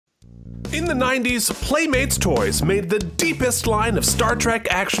In the 90s, Playmates Toys made the deepest line of Star Trek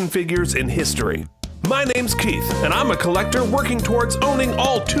action figures in history. My name's Keith, and I'm a collector working towards owning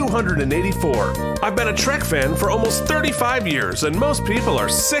all 284. I've been a Trek fan for almost 35 years, and most people are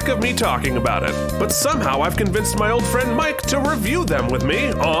sick of me talking about it. But somehow I've convinced my old friend Mike to review them with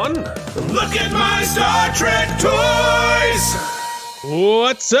me on Look at My Star Trek Toys!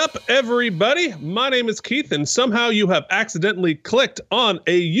 What's up, everybody? My name is Keith, and somehow you have accidentally clicked on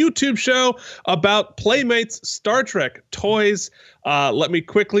a YouTube show about Playmates Star Trek Toys. Let me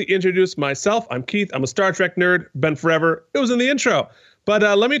quickly introduce myself. I'm Keith. I'm a Star Trek nerd. Been forever. It was in the intro. But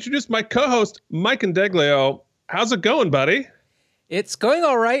let me introduce my co-host, Mike Indeglio. How's it going, buddy? It's going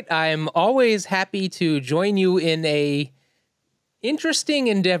all right. I'm always happy to join you in a interesting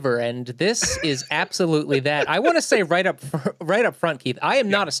endeavor, and this is absolutely that. I want to say right up front, Keith, I am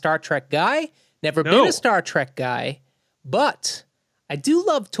not a Star Trek guy, never been a Star Trek guy, but I do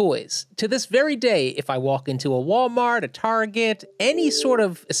love toys. To this very day, if I walk into a Walmart, a Target, any sort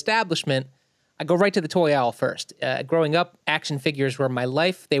of establishment, I go right to the toy aisle first. Growing up, action figures were my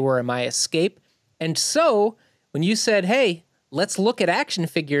life. They were my escape. And so when you said, hey, let's look at action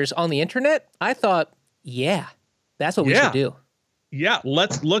figures on the internet, I thought, yeah, that's what we should do. Yeah,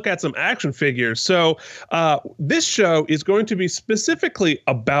 let's look at some action figures. So this show is going to be specifically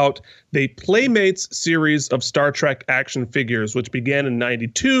about the Playmates series of Star Trek action figures, which began in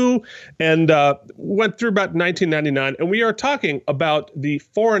 '92 and went through about 1999. And we are talking about the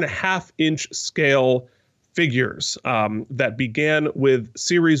 4.5-inch scale figures that began with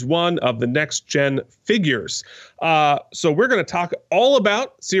Series 1 of the Next Gen figures. So we're going to talk all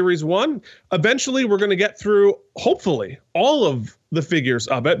about Series 1. Eventually, we're going to get through, hopefully, all of the figures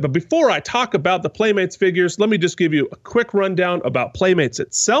of it. But before I talk about the Playmates figures, let me just give you a quick rundown about Playmates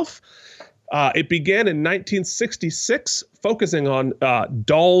itself. It began in 1966, focusing on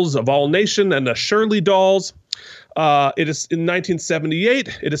dolls of all nation and the Shirley dolls. It is in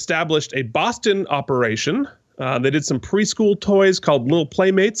 1978, it established a Boston operation. They did some preschool toys called Little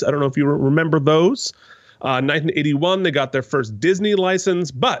Playmates. I don't know if you remember those. 1981, they got their first Disney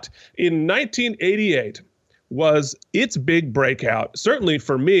license. But in 1988 was its big breakout, certainly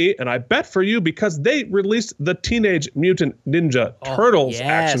for me, and I bet for you, because they released the Teenage Mutant Ninja Turtles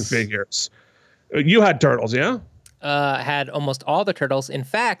action figures. You had Turtles, yeah? I had almost all the Turtles. In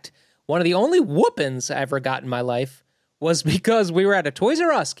fact, one of the only whoopings I ever got in my life was because we were at a Toys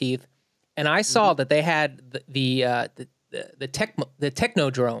R Us, Keith, and I saw that they had the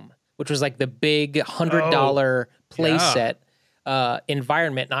Technodrome, which was like the big $100 play set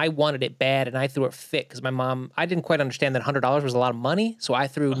environment, and I wanted it bad, and I threw a fit because my mom, I didn't quite understand that $100 was a lot of money, so I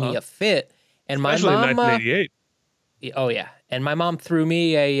threw me a fit, and especially my mom, in 1988. Oh yeah, and my mom threw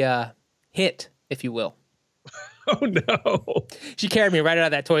me a hit, if you will. Oh no! She carried me right out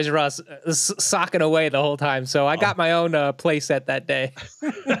of that Toys R Us, socking away the whole time. So I got my own play set that day.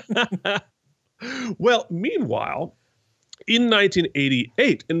 Well, meanwhile, in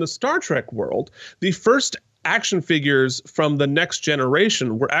 1988, in the Star Trek world, the first action figures from the Next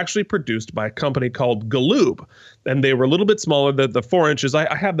Generation were actually produced by a company called Galoob, and they were a little bit smaller than the 4 inches.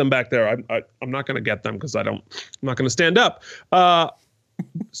 I have them back there. I'm not going to get them because I'm not going to stand up.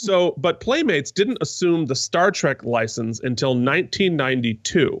 But Playmates didn't assume the Star Trek license until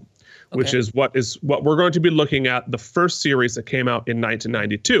 1992, which is what we're going to be looking at, the first series that came out in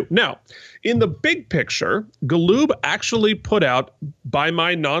 1992. Now, in the big picture, Galoob actually put out, by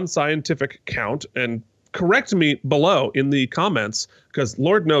my non-scientific count, and correct me below in the comments, because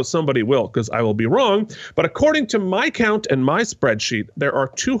Lord knows somebody will, because I will be wrong, but according to my count and my spreadsheet, there are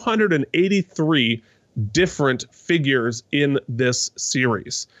 283 different figures in this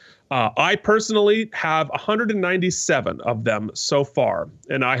series. I personally have 197 of them so far,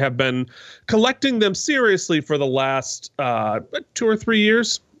 and I have been collecting them seriously for the last 2 or 3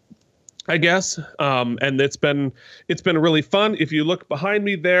 years, I guess. And it's been really fun. If you look behind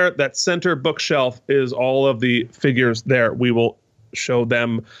me there, that center bookshelf is all of the figures there. We will show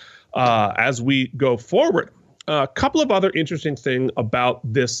them as we go forward. A couple of other interesting things about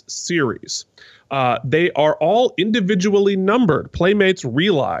this series. They are all individually numbered. Playmates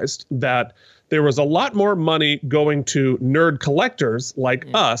realized that there was a lot more money going to nerd collectors like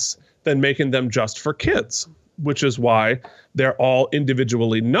us than making them just for kids, which is why they're all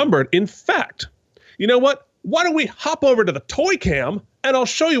individually numbered. In fact, you know what? Why don't we hop over to the Toy Cam and I'll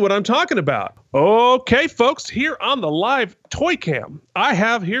show you what I'm talking about. Okay, folks, here on the live Toy Cam, I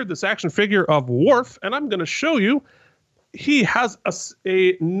have here this action figure of Worf, and I'm going to show you. He has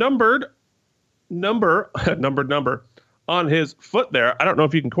a numbered number on his foot there. I don't know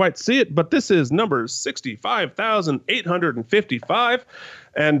if you can quite see it, but this is number 65,855.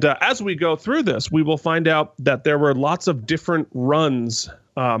 And as we go through this, we will find out that there were lots of different runs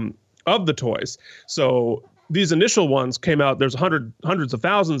of the toys. So these initial ones came out, there's hundreds of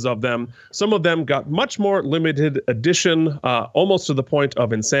thousands of them. Some of them got much more limited edition, almost to the point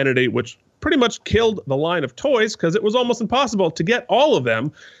of insanity, which pretty much killed the line of toys because it was almost impossible to get all of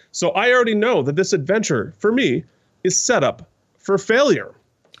them. So I already know that this adventure, for me, is set up for failure.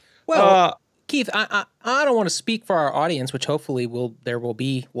 Well, Keith, I don't want to speak for our audience, which hopefully there will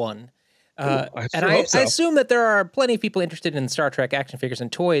be one. I assume that there are plenty of people interested in Star Trek action figures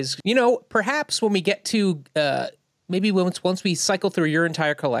and toys. You know, perhaps when we get to maybe once we cycle through your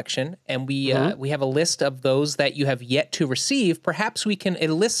entire collection and we have a list of those that you have yet to receive, perhaps we can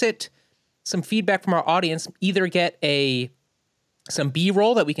elicit some feedback from our audience. Either get some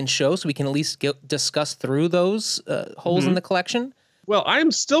B-roll that we can show, so we can at least discuss through those holes in the collection. Well,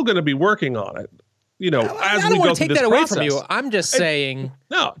 I'm still going to be working on it. You know, as I don't we want go to take through this that away process. from you. I'm just saying.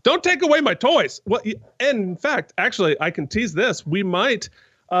 No, don't take away my toys. Well, and in fact, actually, I can tease this. We might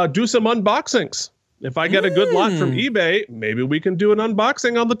do some unboxings. If I get a good lot from eBay, maybe we can do an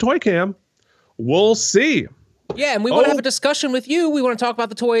unboxing on the Toy Cam. We'll see. Yeah, and we want to have a discussion with you. We want to talk about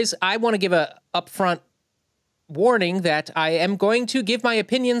the toys. I want to give a upfront warning that I am going to give my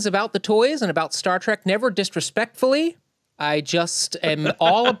opinions about the toys and about Star Trek, never disrespectfully. I just am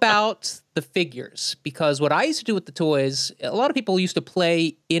all about the figures, because what I used to do with the toys, a lot of people used to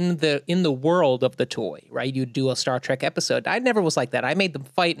play in the world of the toy, right? You'd do a Star Trek episode. I never was like that. I made them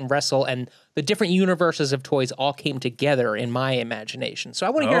fight and wrestle, and the different universes of toys all came together in my imagination. So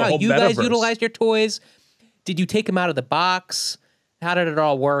I want to hear how you guys utilized your toys. Did you take them out of the box? How did it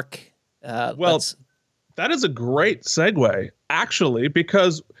all work? That is a great segue, actually,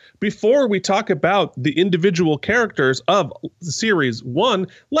 because before we talk about the individual characters of the Series 1,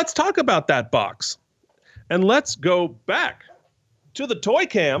 let's talk about that box. And let's go back to the Toy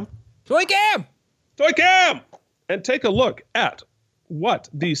Cam. Toy Cam! Toy Cam! And take a look at what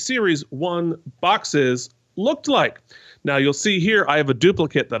the Series 1 boxes looked like. Now, you'll see here I have a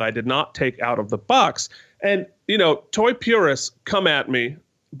duplicate that I did not take out of the box. And, you know, toy purists come at me.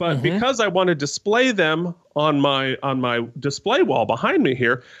 But because I want to display them on my display wall behind me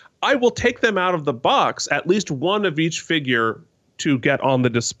here, I will take them out of the box, at least one of each figure, to get on the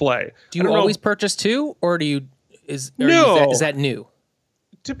display. Do you always purchase two, or is that new?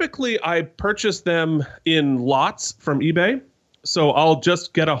 Typically, I purchase them in lots from eBay. So I'll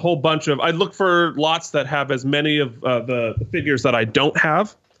just get a whole bunch of. I look for lots that have as many of the figures that I don't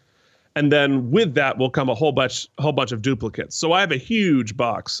have. And then with that will come a whole bunch of duplicates. So I have a huge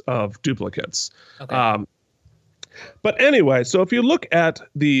box of duplicates. Okay. But anyway, so if you look at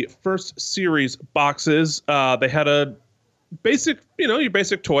the first series boxes, they had a basic, your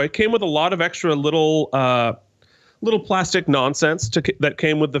basic toy. Came with a lot of extra little plastic nonsense that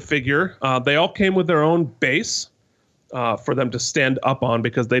came with the figure. They all came with their own base for them to stand up on,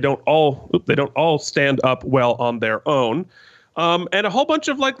 because they don't all stand up well on their own. And a whole bunch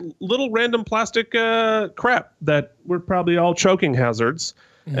of like little random plastic crap that were probably all choking hazards,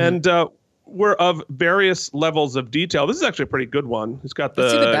 and were of various levels of detail. This is actually a pretty good one. It's got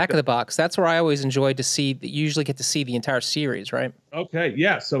Let's see the back of the box. That's where I always enjoy to see. You usually get to see the entire series, right? Okay,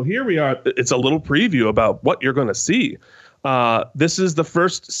 yeah. So here we are. It's a little preview about what you're going to see. This is the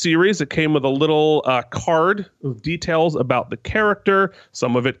first series. It came with a little card of details about the character.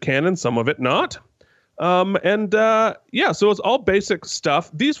 Some of it canon, some of it not. So it's all basic stuff.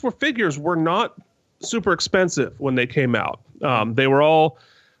 These figures were not super expensive when they came out. They were all,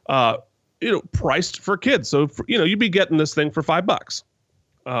 priced for kids. So, you'd be getting this thing for $5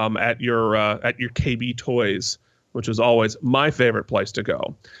 at your KB Toys, which is always my favorite place to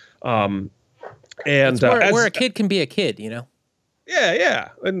go. It's where a kid can be a kid, Yeah.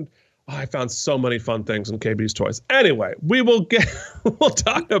 And I found so many fun things in KB's Toys. Anyway, we'll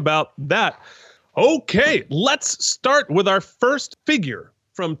talk about that. Okay, let's start with our first figure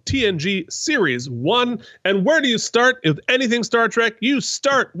from TNG Series 1. And where do you start with anything Star Trek? You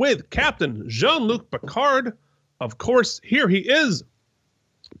start with Captain Jean Luc Picard. Of course, here he is,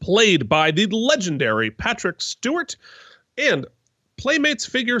 played by the legendary Patrick Stewart. And Playmates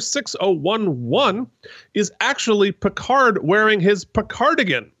figure 6011 is actually Picard wearing his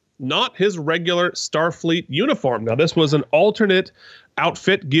Picardigan, not his regular Starfleet uniform. Now, this was an alternate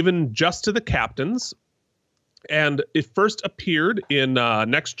outfit given just to the captains, and it first appeared in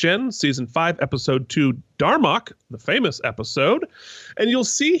Next Gen Season 5, Episode 2, Darmok, the famous episode. And you'll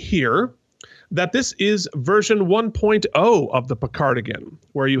see here that this is version 1.0 of the Picardigan,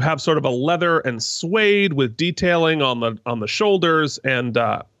 where you have sort of a leather and suede with detailing on the shoulders and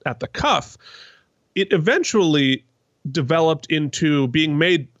at the cuff. It eventually developed into being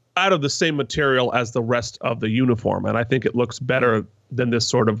made out of the same material as the rest of the uniform, and I think it looks better than this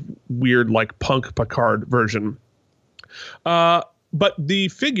sort of weird, like, punk Picard version. But the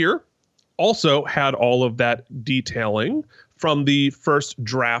figure also had all of that detailing from the first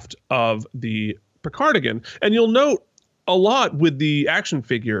draft of the Picardigan. And you'll note a lot with the action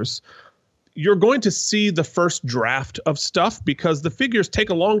figures, you're going to see the first draft of stuff because the figures take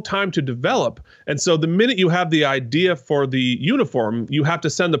a long time to develop. And so the minute you have the idea for the uniform, you have to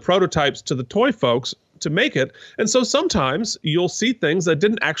send the prototypes to the toy folks to make it. And so sometimes you'll see things that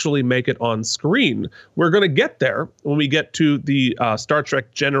didn't actually make it on screen. We're going to get there when we get to the Star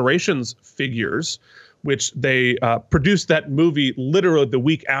Trek Generations figures, which they produced that movie literally the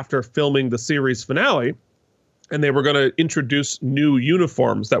week after filming the series finale. And they were going to introduce new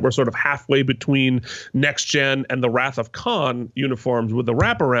uniforms that were sort of halfway between Next Gen and the Wrath of Khan uniforms with the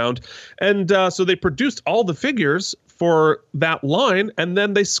wraparound. And so they produced all the figures for that line, and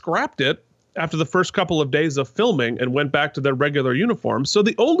then they scrapped it after the first couple of days of filming and went back to their regular uniforms. So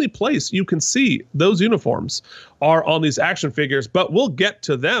the only place you can see those uniforms are on these action figures, but we'll get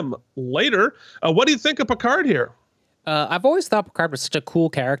to them later. What do you think of Picard here? I've always thought Picard was such a cool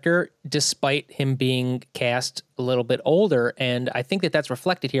character, despite him being cast a little bit older, and I think that that's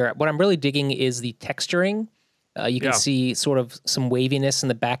reflected here. What I'm really digging is the texturing. You can see sort of some waviness in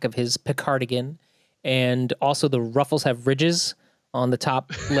the back of his Picardigan, and also the ruffles have ridges on the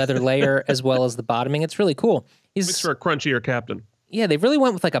top leather layer as well as the bottoming. It's really cool. Makes for a crunchier captain. Yeah, they really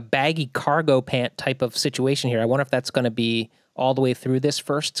went with like a baggy cargo pant type of situation here. I wonder if that's going to be all the way through this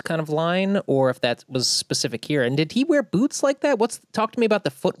first kind of line, or if that was specific here. And did he wear boots like that? Talk to me about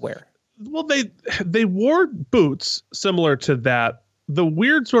the footwear. Well, they wore boots similar to that. The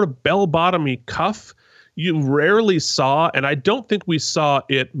weird sort of bell-bottomy cuff you rarely saw, and I don't think we saw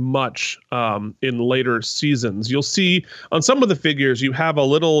it much in later seasons. You'll see on some of the figures you have a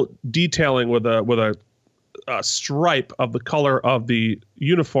little detailing with a stripe of the color of the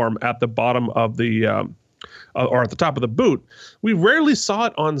uniform at the bottom of the or at the top of the boot. We rarely saw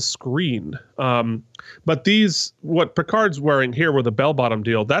it on screen. But what Picard's wearing here with the bell-bottom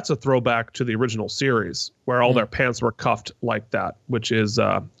deal, that's a throwback to the original series where all their pants were cuffed like that, which is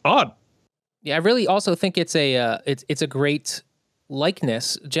odd. Yeah, I really also think it's a great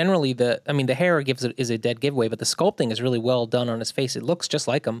likeness. Generally, the hair is a dead giveaway, but the sculpting is really well done on his face. It looks just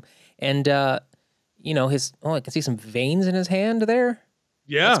like him. And I can see some veins in his hand there.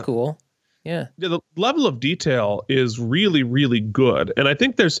 Yeah. That's cool. Yeah, the level of detail is really, really good. And I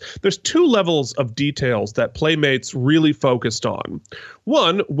think there's two levels of details that Playmates really focused on.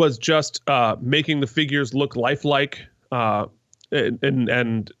 One was just making the figures look lifelike,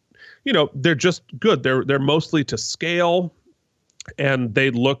 and they're just good. They're mostly to scale, and they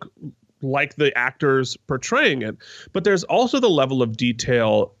look like the actors portraying it. But there's also the level of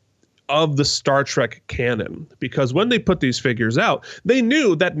detail of the Star Trek canon, because when they put these figures out, they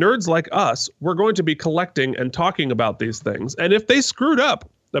knew that nerds like us were going to be collecting and talking about these things. And if they screwed up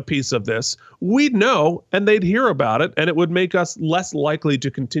a piece of this, we'd know and they'd hear about it, and it would make us less likely to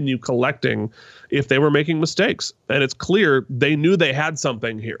continue collecting if they were making mistakes. And it's clear they knew they had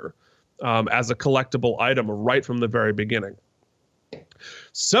something here as a collectible item right from the very beginning.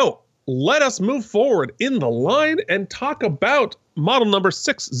 So let us move forward in the line and talk about model number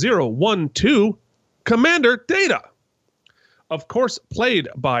 6012, Commander Data. Of course, played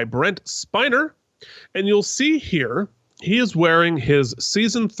by Brent Spiner. And you'll see here, he is wearing his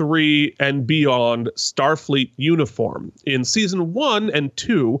Season 3 and beyond Starfleet uniform. In Season 1 and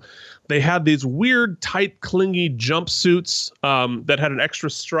 2, they had these weird, tight, clingy jumpsuits that had an extra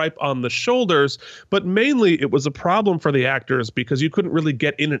stripe on the shoulders, but mainly it was a problem for the actors because you couldn't really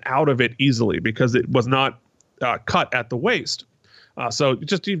get in and out of it easily because it was not cut at the waist. So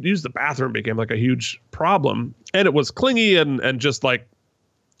just to use the bathroom became like a huge problem, and it was clingy and just like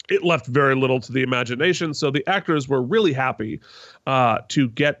it left very little to the imagination. So the actors were really happy to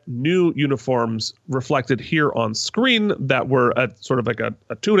get new uniforms reflected here on screen that were sort of like a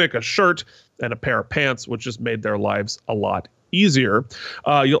tunic, a shirt, and a pair of pants, which just made their lives a lot easier.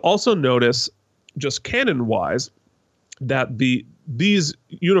 You'll also notice, just canon-wise, that these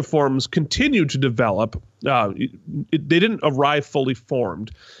uniforms continue to develop. They didn't arrive fully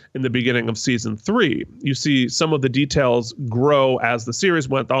formed in the beginning of Season 3. You see some of the details grow as the series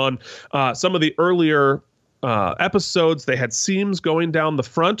went on. Some of the earlier episodes, they had seams going down the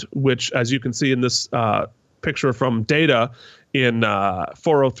front, which, as you can see in this picture from Data in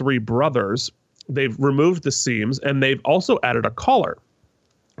 403 Brothers, they've removed the seams, and they've also added a collar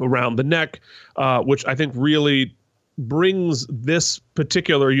around the neck, which I think really brings this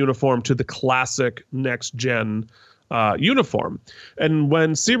particular uniform to the classic next gen uniform. And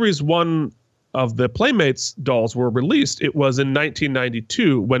when Series 1 of the Playmates dolls were released, it was in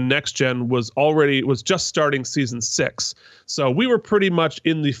 1992 when Next Gen was just starting season 6. So we were pretty much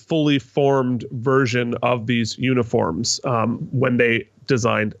in the fully formed version of these uniforms when they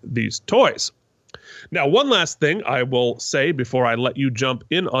designed these toys. Now, one last thing I will say before I let you jump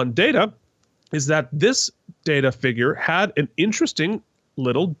in on Data is that this Data figure had an interesting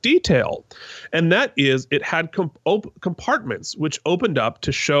little detail, and that is it had compartments which opened up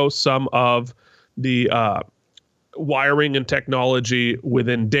to show some of the wiring and technology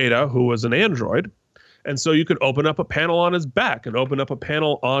within Data, who was an android. And so you could open up a panel on his back and open up a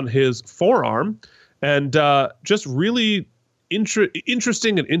panel on his forearm, and just really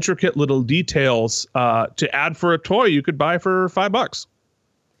interesting and intricate little details to add for a toy you could buy for $5.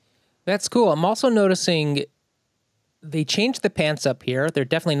 That's cool. I'm also noticing they changed the pants up here. They're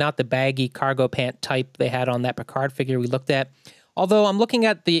definitely not the baggy cargo pant type they had on that Picard figure we looked at. Although I'm looking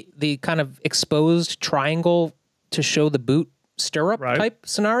at the kind of exposed triangle to show the boot stirrup type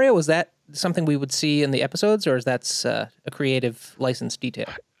scenario. Is that something we would see in the episodes, or is that a creative license detail?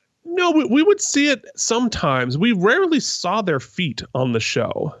 No, we would see it sometimes. We rarely saw their feet on the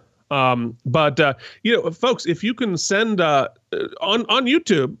show. But folks, if you can send on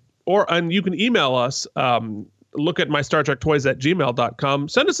YouTube and you can email us, look at mystartrektoys@gmail.com.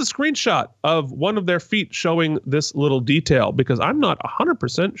 Send us a screenshot of one of their feet showing this little detail, because I'm not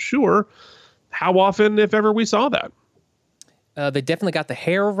 100% sure how often, if ever, we saw that. They definitely got the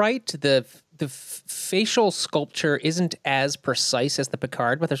hair right. The facial sculpture isn't as precise as the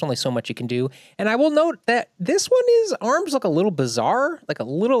Picard, but there's only so much you can do. And I will note that this one's arms look a little bizarre, like a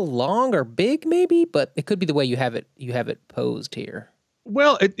little long or big maybe, but it could be the way you have it posed here.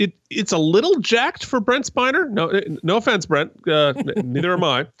 Well, it's a little jacked for Brent Spiner. No offense, Brent. Neither am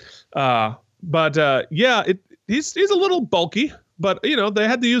I. He's a little bulky, but they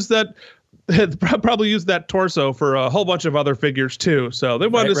had to use that. They probably used that torso for a whole bunch of other figures too. So they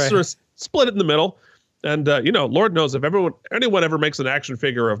wanted to sort of split it in the middle. And Lord knows if anyone ever makes an action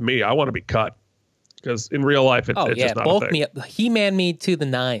figure of me, I want to be cut, because in real life it's just not bulk a thing. Me up. He-Man me to the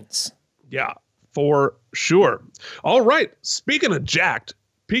nines. Yeah. For sure. All right. Speaking of jacked,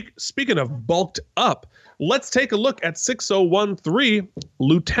 speaking of bulked up, let's take a look at 6013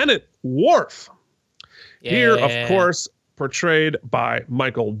 Lieutenant Worf. Yeah. Here, of course, portrayed by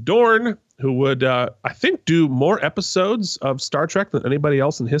Michael Dorn, who would, I think, do more episodes of Star Trek than anybody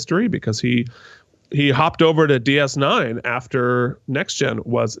else in history, because he hopped over to DS9 after Next Gen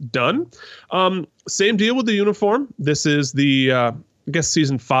was done. Same deal with the uniform. This is the, I guess,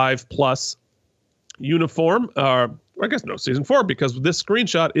 season 5 plus uniform. I guess no, season 4, because this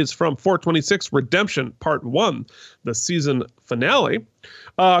screenshot is from 426 Redemption Part 1, the season finale.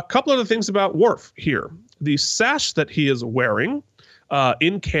 A couple of the things about Worf here. The sash that he is wearing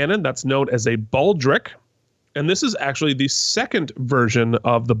in canon, that's known as a baldric. And this is actually the second version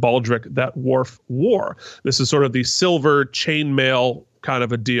of the baldric that Worf wore. This is sort of the silver chainmail kind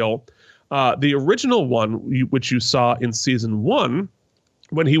of a deal. The original one, which you saw in season 1,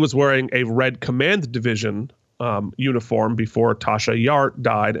 when he was wearing a red Command Division uniform before Tasha Yar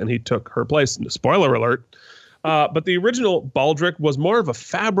died and he took her place. Spoiler alert. But the original baldric was more of a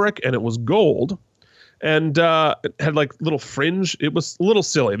fabric, and it was gold. And it had like little fringe. It was a little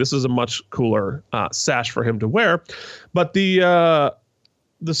silly. This is a much cooler sash for him to wear. But the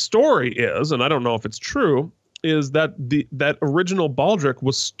story is, and I don't know if it's true, is that that original baldric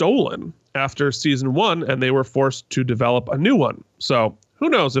was stolen after season 1, and they were forced to develop a new one. So who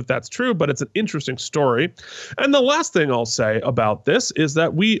knows if that's true, but it's an interesting story. And the last thing I'll say about this is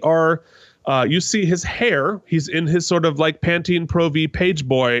that we are, you see his hair. He's in his sort of like Pantene Pro V Page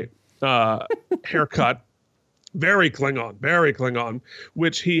Boy haircut. Very Klingon,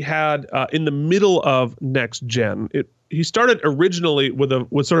 which he had in the middle of Next Gen. He started originally with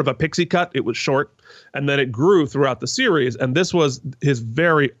sort of a pixie cut. It was short, and then it grew throughout the series. And this was his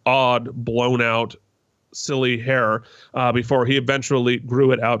very odd, blown out, silly hair before he eventually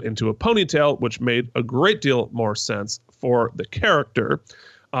grew it out into a ponytail, which made a great deal more sense for the character.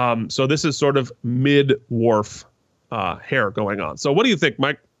 So this is sort of mid-Worf hair going on. So what do you think,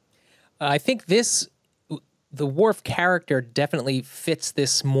 Mike? I think the Worf character definitely fits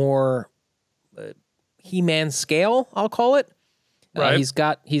this more He-Man scale, I'll call it. Right.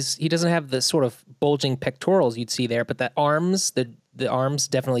 He doesn't have the sort of bulging pectorals you'd see there, but the arms, the the arms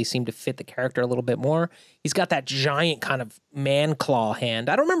definitely seem to fit the character a little bit more. He's got that giant kind of man claw hand.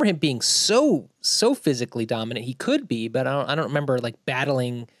 I don't remember him being so physically dominant. He could be, but I don't remember like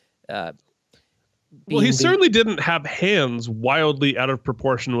battling. Well, he certainly didn't have hands wildly out of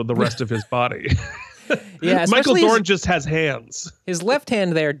proportion with the rest of his body. Yeah, Michael Dorn just has hands. His left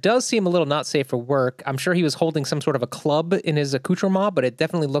hand there does seem a little not safe for work. I'm sure he was holding some sort of a club in his accoutrement, but it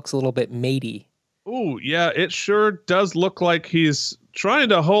definitely looks a little bit matey. Oh, yeah, it sure does look like he's trying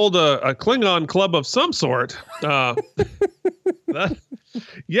to hold a Klingon club of some sort. I think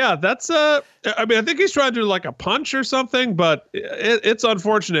he's trying to do like a punch or something, but it's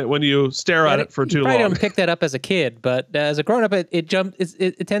unfortunate when you stare at it for too long. I don't pick that up as a kid, but as a grown up,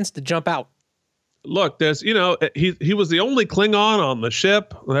 it tends to jump out. Look, there's, he was the only Klingon on the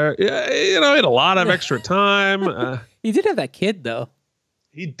ship. There, he had a lot of extra time. He did have that kid, though.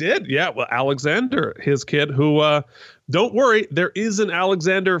 He did, yeah. Well, Alexander, his kid, who, don't worry, there is an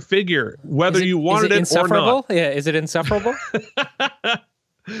Alexander figure, whether you wanted it or not. Yeah, is it insufferable?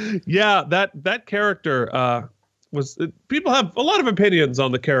 Yeah, that character people have a lot of opinions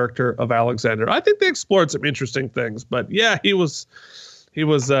on the character of Alexander. I think they explored some interesting things, but yeah, he was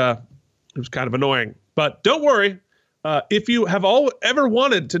kind of annoying. But don't worry, if you have ever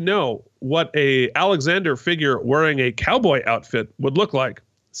wanted to know what a Alexander figure wearing a cowboy outfit would look like,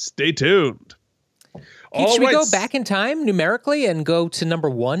 stay tuned. Should we go back in time numerically and go to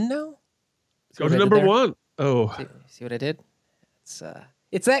number 1 now? Go to number 1. Oh, see what I did?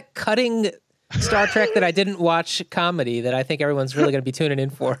 It's that cutting Star Trek that I didn't watch comedy that I think everyone's really going to be tuning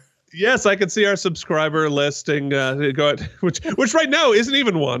in for. Yes, I can see our subscriber listing which right now isn't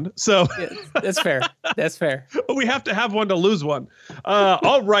even one. So yeah, that's fair. That's fair. We have to have one to lose one.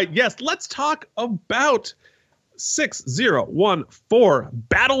 All right. Yes, let's talk about 6014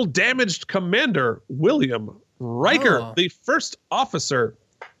 battle damaged Commander William Riker, the first officer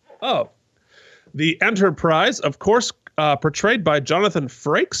of the Enterprise, of course, portrayed by Jonathan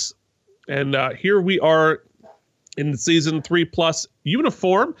Frakes. And here we are in season 3+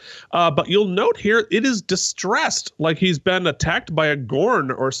 uniform, but you'll note here it is distressed, like he's been attacked by a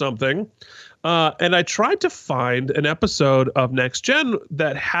Gorn or something. And I tried to find an episode of Next Gen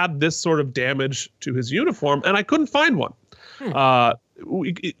that had this sort of damage to his uniform, and I couldn't find one.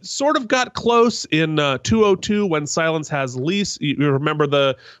 It sort of got close in 202 when Silence Has Lease. You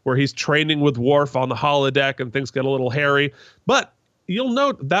remember where he's training with Worf on the holodeck and things get a little hairy, but you'll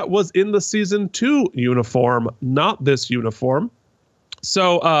note that was in the season 2 uniform, not this uniform.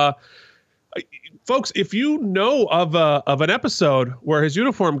 So, folks, if you know of an episode where his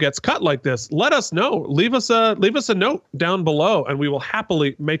uniform gets cut like this, let us know. Leave us a note down below, and we will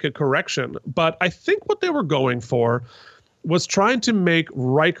happily make a correction. But I think what they were going for was trying to make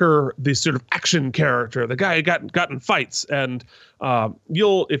Riker the sort of action character, the guy who got in fights. And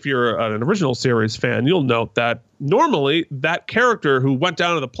if you're an original series fan, you'll note that normally that character who went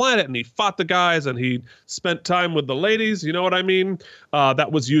down to the planet and he fought the guys and he spent time with the ladies, you know what I mean?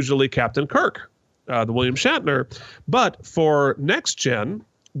 That was usually Captain Kirk, the William Shatner. But for Next Gen,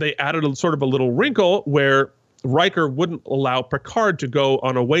 they added a sort of a little wrinkle where Riker wouldn't allow Picard to go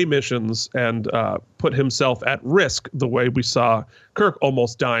on away missions and put himself at risk the way we saw Kirk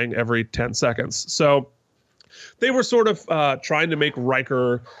almost dying every 10 seconds. So they were sort of trying to make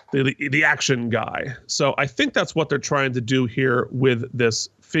Riker the action guy. So I think that's what they're trying to do here with this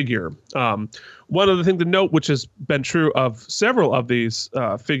figure. One other thing to note, which has been true of several of these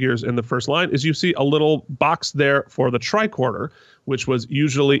figures in the first line, is you see a little box there for the tricorder, which was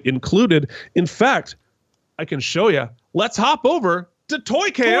usually included. In fact, I can show you. Let's hop over to Toy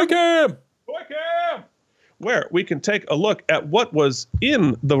Cam. Where we can take a look at what was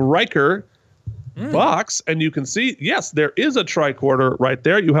in the Riker box. And you can see, yes, there is a tricorder right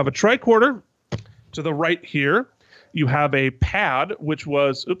there. You have a tricorder to the right here. You have a pad, which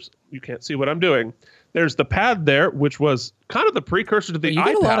was, oops, you can't see what I'm doing. There's the pad there, which was kind of the precursor to the iPad. You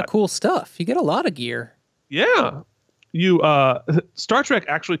get a lot of cool stuff. You get a lot of gear. Yeah. Star Trek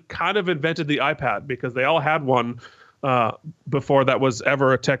actually kind of invented the iPad because they all had one before that was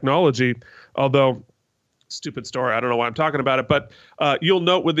ever a technology. Although, stupid story, I don't know why I'm talking about it, but you'll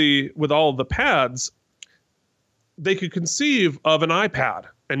note with all of the pads, they could conceive of an iPad,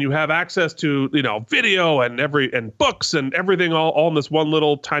 and you have access to video and books and everything all in this one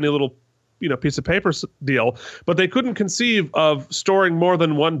tiny little piece of paper deal. But they couldn't conceive of storing more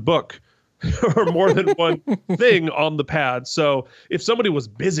than one book or more than one thing on the pad. So if somebody was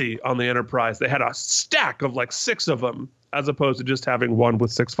busy on the Enterprise, they had a stack of like 6 of them, as opposed to just having one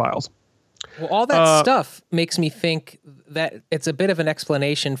with 6 files. Well, all that stuff makes me think that it's a bit of an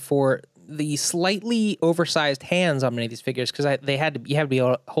explanation for the slightly oversized hands on many of these figures because you had to be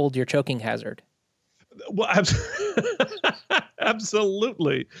able to hold your choking hazard. Well,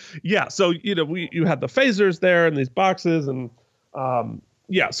 absolutely. Yeah. So, you had the phasers there in these boxes and,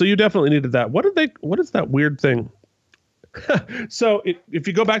 so you definitely needed that. What is that weird thing? So if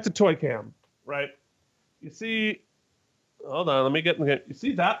you go back to Toy Cam, right, you see, hold on, let me you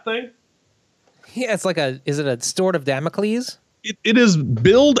see that thing? Yeah. It's like is it a sword of Damocles? It is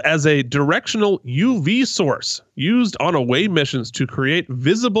billed as a directional UV source used on away missions to create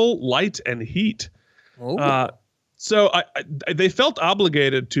visible light and heat. So they felt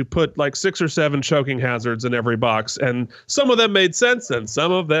obligated to put like 6 or 7 choking hazards in every box, and some of them made sense and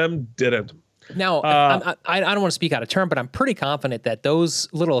some of them didn't. Now, I don't want to speak out of turn, but I'm pretty confident that those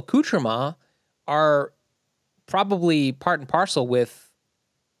little accoutrements are probably part and parcel with,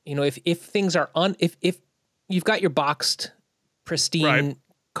 if things are if you've got your boxed, pristine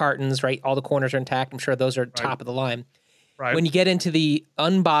cartons, right? All the corners are intact. I'm sure those are top of the line. Right. When you get into the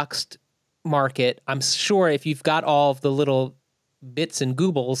unboxed market, I'm sure if you've got all of the little bits and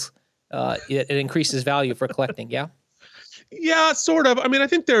goobles, it increases value for collecting. Yeah. Yeah, sort of. I mean, I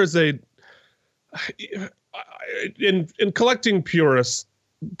think there's in collecting purists,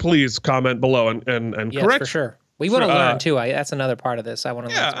 please comment below and yes, correct. For sure. We want to learn too. That's another part of this. I want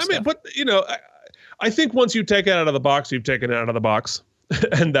to learn. Yeah, I mean, but I think once you take it out of the box, you've taken it out of the box.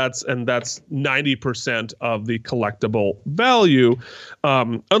 And that's 90% of the collectible value,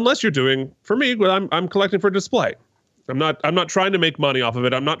 unless you're doing, for me, I'm collecting for display. I'm not trying to make money off of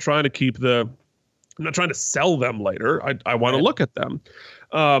it. I'm not trying to I'm not trying to sell them later. I want to look at them.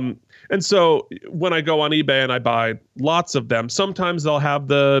 And so when I go on eBay and I buy lots of them, sometimes they'll have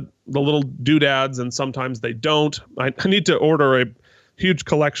the little doodads and sometimes they don't. I need to order a huge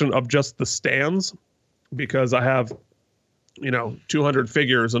collection of just the stands because I have 200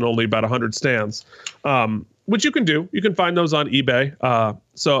 figures and only about 100 stands, which you can do. You can find those on eBay.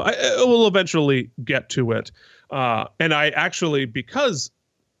 So I will eventually get to it. And I actually, because,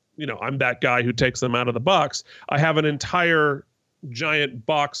 I'm that guy who takes them out of the box, I have an entire giant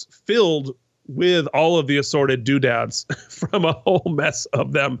box filled with all of the assorted doodads from a whole mess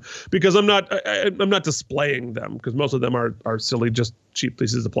of them because I'm not displaying them because most of them are silly, just cheap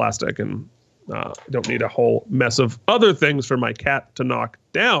pieces of plastic and I don't need a whole mess of other things for my cat to knock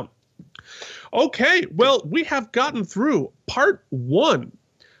down. Okay, well, we have gotten through part 1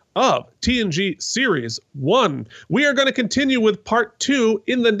 of TNG Series 1. We are going to continue with part 2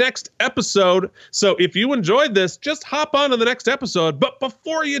 in the next episode. So if you enjoyed this, just hop on to the next episode. But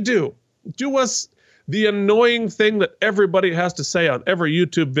before you do us the annoying thing that everybody has to say on every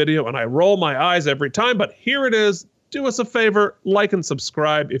YouTube video, and I roll my eyes every time, but here it is. Do us a favor, like and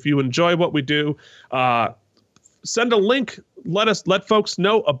subscribe if you enjoy what we do. Send a link. Let folks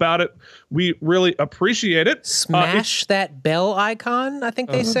know about it. We really appreciate it. Smash that bell icon, I think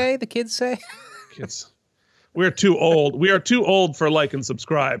the kids say. Kids. We're too old. We are too old for like and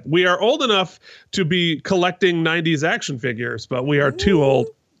subscribe. We are old enough to be collecting 90s action figures, but we are too old.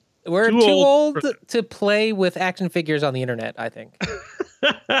 We're too old to play with action figures on the internet, I think.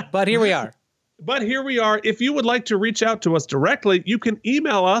 But here we are. If you would like to reach out to us directly, you can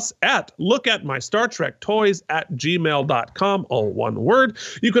email us at lookatmystartrektoys@gmail.com, all one word.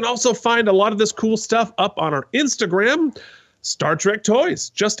 You can also find a lot of this cool stuff up on our Instagram, Star Trek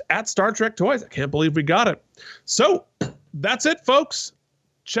Toys, just at Star Trek Toys. I can't believe we got it. So that's it, folks.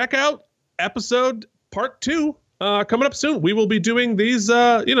 Check out episode part 2 coming up soon. We will be doing these,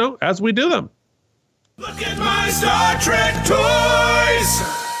 as we do them. Look at my Star Trek toys!